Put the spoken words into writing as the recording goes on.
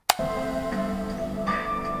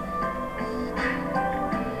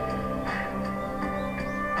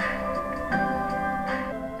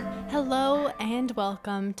and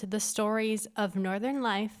welcome to the stories of Northern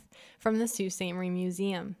life from the Sault Ste Marie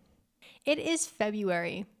Museum. It is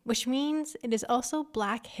February, which means it is also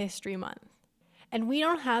Black History Month, and we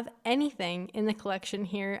don't have anything in the collection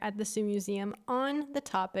here at the Sault Museum on the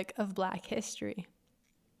topic of Black history.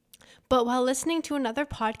 But while listening to another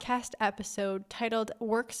podcast episode titled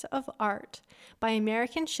Works of Art by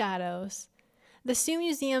American Shadows, the Sault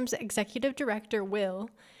Museum's executive director, Will,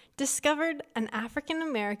 discovered an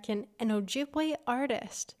African-American and Ojibwa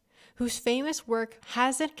artist whose famous work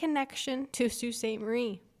has a connection to Sault Ste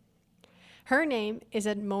Marie. Her name is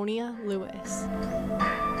Edmonia Lewis.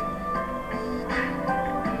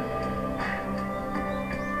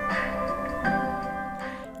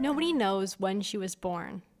 Nobody knows when she was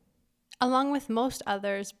born. Along with most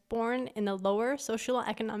others born in the lower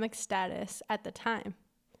socioeconomic status at the time,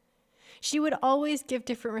 she would always give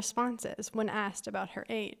different responses when asked about her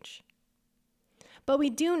age. But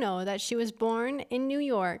we do know that she was born in New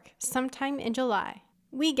York sometime in July,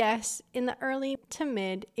 we guess in the early to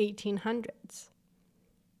mid 1800s.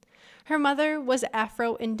 Her mother was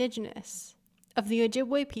Afro-Indigenous of the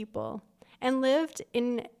Ojibwa people and lived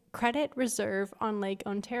in Credit Reserve on Lake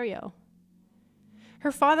Ontario.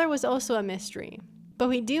 Her father was also a mystery, but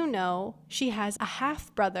we do know she has a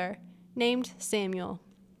half-brother named Samuel.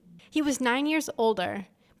 He was 9 years older,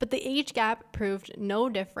 but the age gap proved no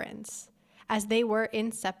difference, as they were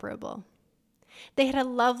inseparable. They had a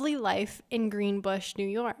lovely life in Greenbush, New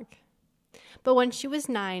York. But when she was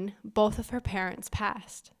 9, both of her parents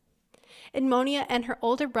passed. Edmonia and her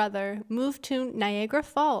older brother moved to Niagara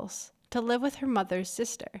Falls to live with her mother's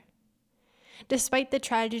sister. Despite the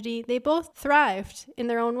tragedy, they both thrived in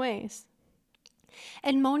their own ways.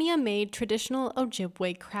 Edmonia made traditional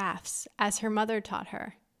Ojibwa crafts, as her mother taught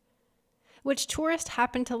her, which tourists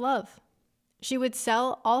happened to love. She would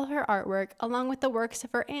sell all her artwork along with the works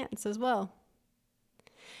of her aunts as well.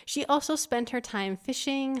 She also spent her time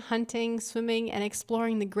fishing, hunting, swimming, and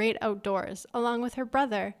exploring the great outdoors along with her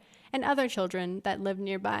brother and other children that lived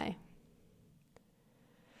nearby.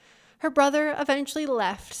 Her brother eventually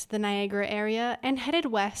left the Niagara area and headed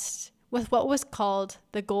west with what was called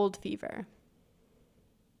the gold fever.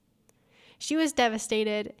 She was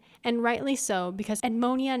devastated, and rightly so, because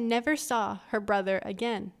Edmonia never saw her brother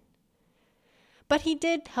again. But he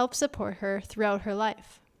did help support her throughout her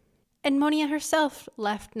life. Edmonia herself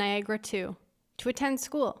left Niagara too, to attend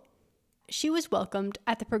school. She was welcomed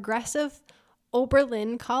at the progressive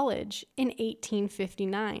Oberlin College in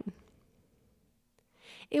 1859.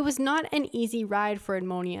 It was not an easy ride for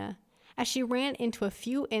Edmonia, as she ran into a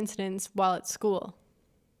few incidents while at school.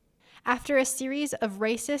 After a series of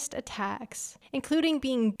racist attacks, including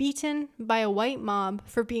being beaten by a white mob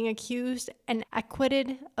for being accused and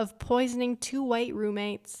acquitted of poisoning 2 white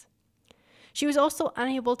roommates, she was also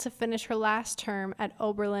unable to finish her last term at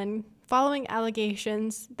Oberlin following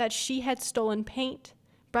allegations that she had stolen paint,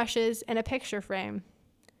 brushes, and a picture frame.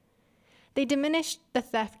 They diminished the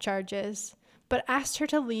theft charges, but asked her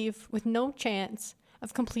to leave with no chance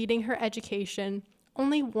of completing her education,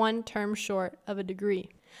 only 1 term short of a degree.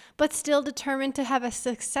 But still determined to have a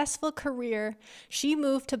successful career, she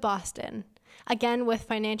moved to Boston, again with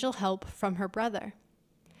financial help from her brother.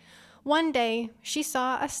 One day, she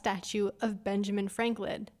saw a statue of Benjamin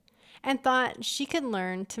Franklin and thought she could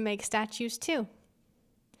learn to make statues too.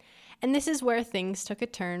 And this is where things took a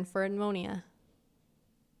turn for Edmonia.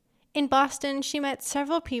 In Boston, she met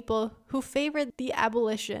several people who favored the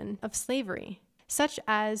abolition of slavery, such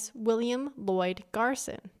as William Lloyd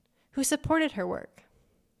Garrison, who supported her work.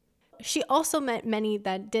 She also met many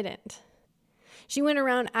that didn't. She went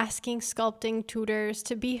around asking sculpting tutors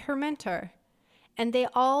to be her mentor, and they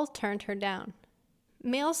all turned her down.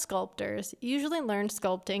 Male sculptors usually learned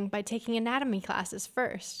sculpting by taking anatomy classes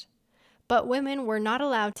first, but women were not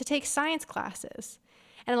allowed to take science classes,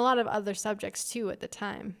 and a lot of other subjects too at the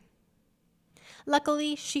time.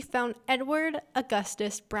 Luckily, she found Edward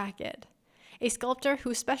Augustus Brackett, a sculptor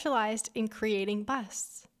who specialized in creating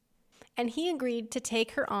busts, and he agreed to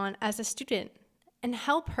take her on as a student and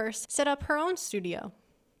help her set up her own studio.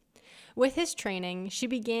 With his training, she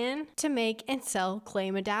began to make and sell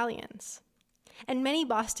clay medallions, and many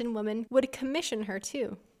Boston women would commission her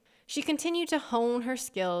too. She continued to hone her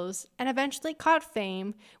skills and eventually caught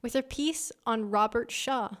fame with her piece on Robert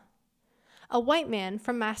Shaw, a white man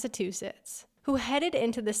from Massachusetts who headed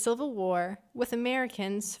into the Civil War with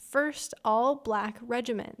Americans' first all-black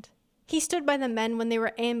regiment. He stood by the men when they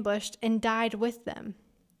were ambushed and died with them.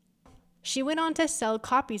 She went on to sell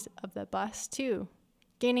copies of the bust too,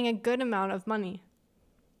 gaining a good amount of money.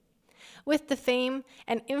 With the fame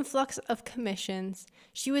and influx of commissions,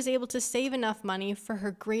 she was able to save enough money for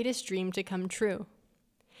her greatest dream to come true.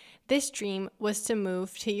 This dream was to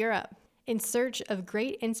move to Europe in search of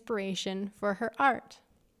great inspiration for her art.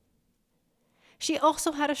 She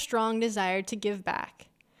also had a strong desire to give back.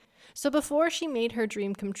 So before she made her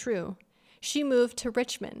dream come true, she moved to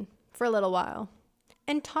Richmond for a little while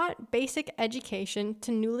and taught basic education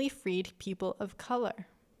to newly freed people of color.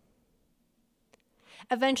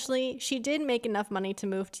 Eventually, she did make enough money to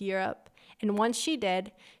move to Europe, and once she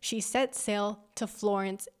did, she set sail to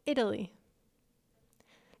Florence, Italy.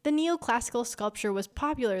 The neoclassical sculpture was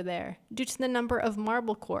popular there due to the number of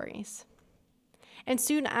marble quarries. And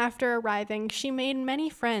soon after arriving, she made many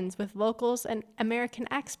friends with locals and American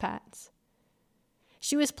expats.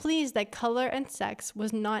 She was pleased that color and sex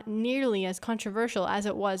was not nearly as controversial as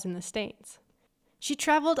it was in the States. She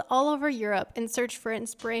traveled all over Europe in search for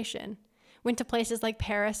inspiration, went to places like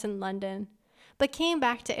Paris and London, but came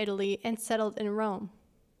back to Italy and settled in Rome.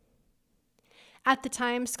 At the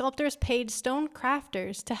time, sculptors paid stone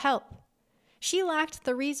crafters to help. She lacked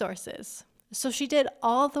the resources, so she did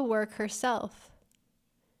all the work herself.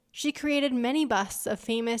 She created many busts of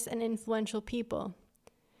famous and influential people,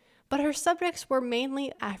 but her subjects were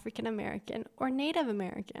mainly African American or Native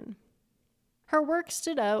American. Her work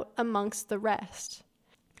stood out amongst the rest.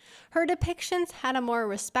 Her depictions had a more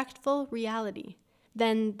respectful reality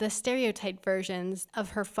than the stereotyped versions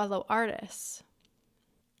of her fellow artists.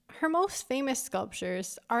 Her most famous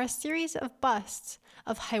sculptures are a series of busts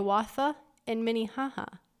of Hiawatha and Minnehaha,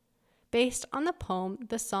 based on the poem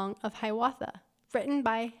The Song of Hiawatha, written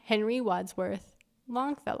by Henry Wadsworth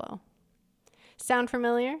Longfellow. Sound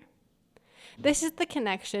familiar? This is the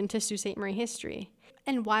connection to Sault Ste Marie history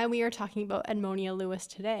and why we are talking about Edmonia Lewis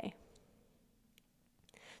today.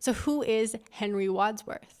 So who is Henry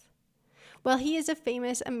Wadsworth? Well, he is a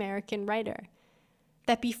famous American writer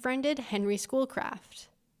that befriended Henry Schoolcraft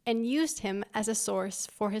and used him as a source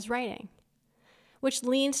for his writing, which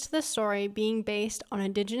leads to the story being based on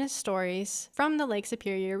Indigenous stories from the Lake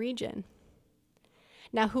Superior region.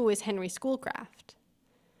 Now, who is Henry Schoolcraft?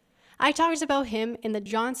 I talked about him in the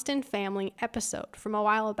Johnston family episode from a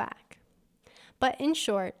while back. But in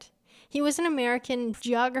short, he was an American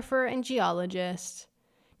geographer and geologist,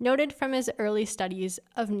 noted from his early studies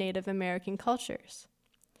of Native American cultures.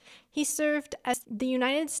 He served as the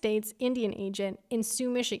United States Indian Agent in Sioux,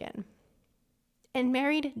 Michigan, and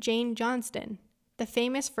married Jane Johnston, the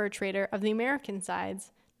famous fur trader of the American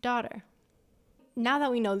side's daughter. Now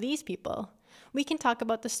that we know these people, we can talk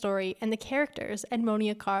about the story and the characters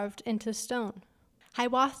Edmonia carved into stone.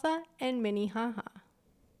 Hiawatha and Minnehaha.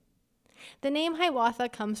 The name Hiawatha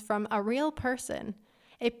comes from a real person,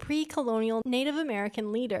 a pre-colonial Native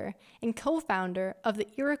American leader and co-founder of the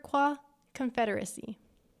Iroquois Confederacy.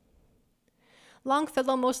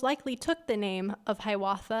 Longfellow most likely took the name of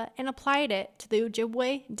Hiawatha and applied it to the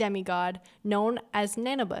Ojibwa demigod known as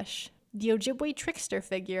Nanabush, the Ojibwa trickster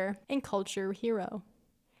figure and culture hero.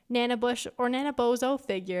 Nanabush or Nanabozo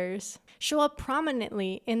figures show up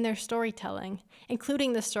prominently in their storytelling,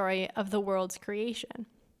 including the story of the world's creation.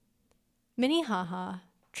 Minnehaha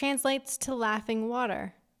translates to laughing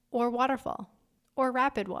water, or waterfall, or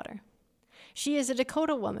rapid water. She is a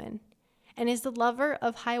Dakota woman and is the lover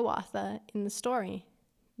of Hiawatha in the story,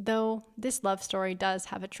 though this love story does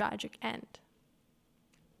have a tragic end.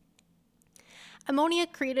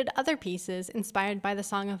 Edmonia created other pieces inspired by the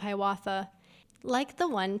Song of Hiawatha, like the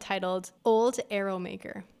one titled Old Arrow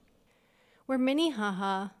Maker, where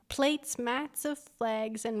Minnehaha plaits mats of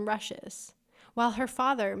flags and rushes, while her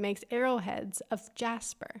father makes arrowheads of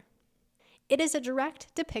jasper. It is a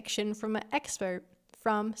direct depiction from an excerpt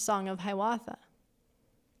from Song of Hiawatha.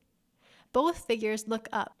 Both figures look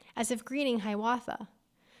up as if greeting Hiawatha,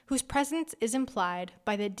 whose presence is implied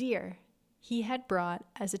by the deer he had brought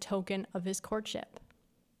as a token of his courtship.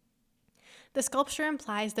 The sculpture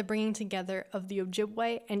implies the bringing together of the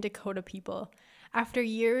Ojibwa and Dakota people after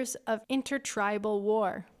years of intertribal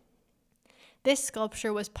war. This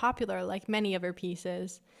sculpture was popular like many of her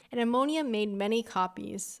pieces, and Edmonia made many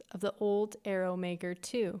copies of the Old Arrow Maker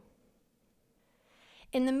too.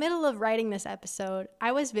 In the middle of writing this episode,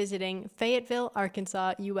 I was visiting Fayetteville,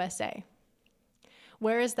 Arkansas, USA.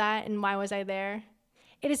 Where is that and why was I there?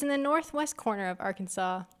 It is in the northwest corner of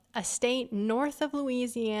Arkansas, a state north of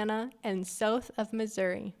Louisiana and south of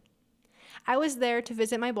Missouri. I was there to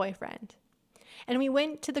visit my boyfriend, and we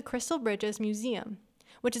went to the Crystal Bridges Museum,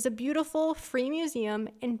 which is a beautiful free museum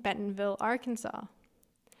in Bentonville, Arkansas.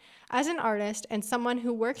 As an artist and someone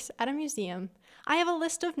who works at a museum, I have a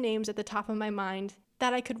list of names at the top of my mind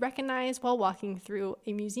that I could recognize while walking through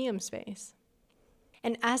a museum space.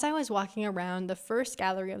 And as I was walking around the first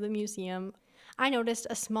gallery of the museum, I noticed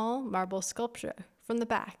a small marble sculpture from the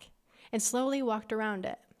back and slowly walked around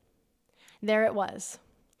it. There it was,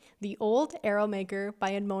 the Old Arrow Maker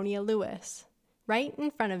by Edmonia Lewis, right in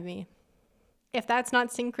front of me. If that's not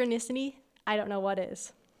synchronicity, I don't know what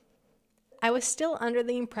is. I was still under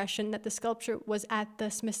the impression that the sculpture was at the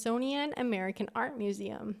Smithsonian American Art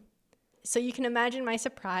Museum, so you can imagine my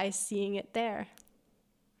surprise seeing it there.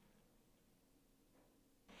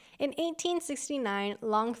 In 1869,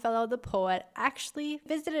 Longfellow the poet actually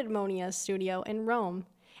visited Edmonia's studio in Rome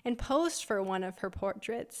and posed for one of her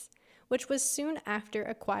portraits, which was soon after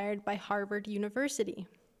acquired by Harvard University.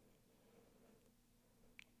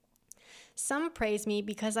 Some praise me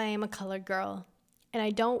because I am a colored girl, and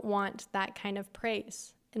I don't want that kind of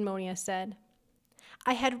praise, Edmonia said.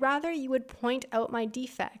 I had rather you would point out my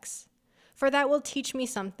defects, for that will teach me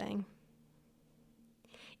something.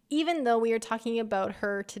 Even though we are talking about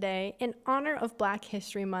her today in honor of Black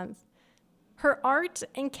History Month, her art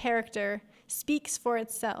and character speaks for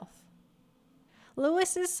itself.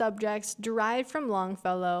 Lewis's subjects derived from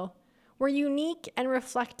Longfellow were unique and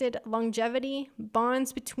reflected longevity,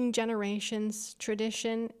 bonds between generations,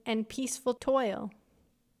 tradition, and peaceful toil.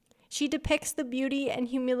 She depicts the beauty and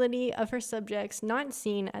humility of her subjects not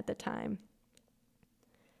seen at the time.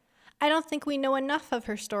 I don't think we know enough of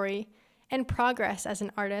her story and progress as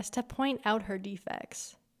an artist to point out her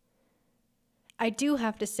defects. I do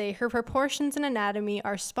have to say her proportions and anatomy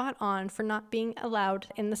are spot on for not being allowed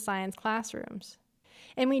in the science classrooms.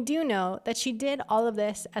 And we do know that she did all of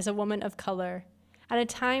this as a woman of color, at a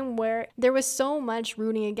time where there was so much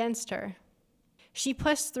rooting against her. She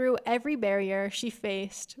pushed through every barrier she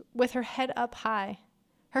faced with her head up high.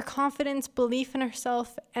 Her confidence, belief in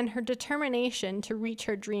herself, and her determination to reach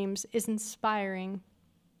her dreams is inspiring.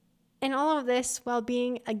 And all of this while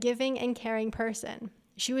being a giving and caring person,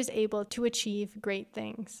 she was able to achieve great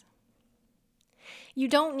things. You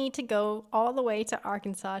don't need to go all the way to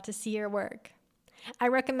Arkansas to see her work. I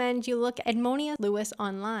recommend you look at Edmonia Lewis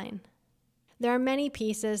online. There are many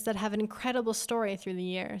pieces that have an incredible story through the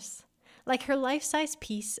years, like her life-size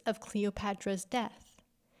piece of Cleopatra's death.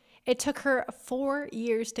 It took her 4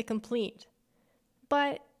 years to complete,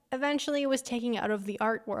 but eventually it was taken out of the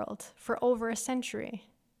art world for over a century.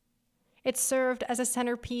 It served as a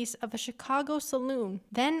centerpiece of a Chicago saloon.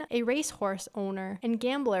 Then a racehorse owner and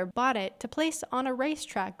gambler bought it to place on a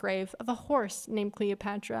racetrack grave of a horse named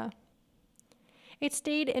Cleopatra. It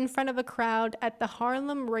stayed in front of a crowd at the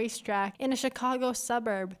Harlem racetrack in a Chicago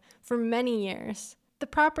suburb for many years. The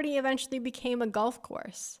property eventually became a golf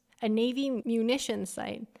course, a Navy munitions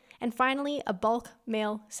site, and finally a bulk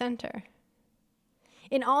mail center.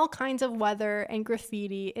 In all kinds of weather and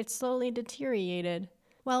graffiti, it slowly deteriorated,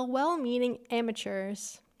 while well-meaning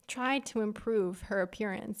amateurs tried to improve her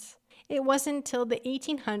appearance. It wasn't until the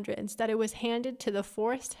 1800s that it was handed to the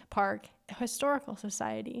Forest Park Historical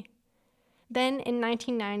Society. Then, in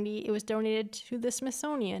 1990, it was donated to the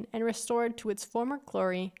Smithsonian and restored to its former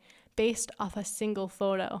glory based off a single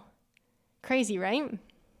photo. Crazy, right?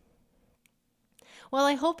 Well,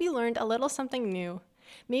 I hope you learned a little something new.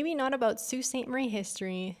 Maybe not about Sault Ste Marie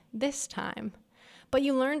history this time, but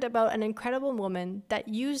you learned about an incredible woman that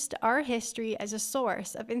used our history as a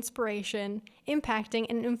source of inspiration, impacting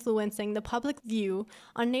and influencing the public view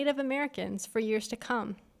on Native Americans for years to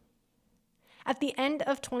come. At the end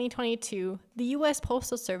of 2022, the U.S.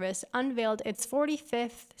 Postal Service unveiled its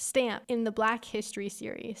 45th stamp in the Black History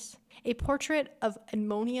series, a portrait of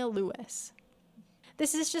Edmonia Lewis.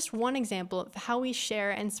 This is just one example of how we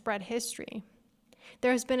share and spread history.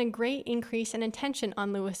 There has been a great increase in attention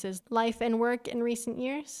on Lewis's life and work in recent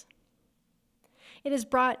years. It has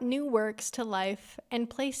brought new works to life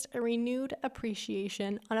and placed a renewed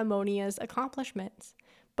appreciation on Edmonia's accomplishments,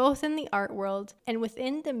 both in the art world and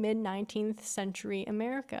within the mid-19th century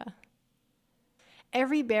America.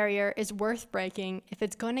 Every barrier is worth breaking if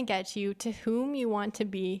it's going to get you to whom you want to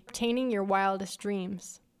be, obtaining your wildest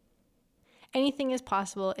dreams. Anything is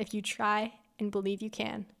possible if you try and believe you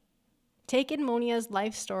can. Take Edmonia's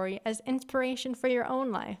life story as inspiration for your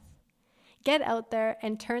own life. Get out there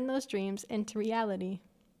and turn those dreams into reality.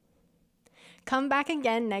 Come back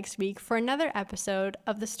again next week for another episode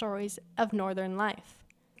of the Stories of Northern Life.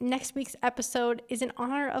 Next week's episode is in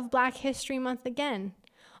honor of Black History Month again,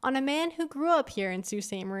 on a man who grew up here in Sault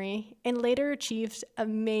Ste. Marie and later achieved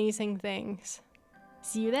amazing things.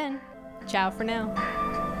 See you then. Ciao for now.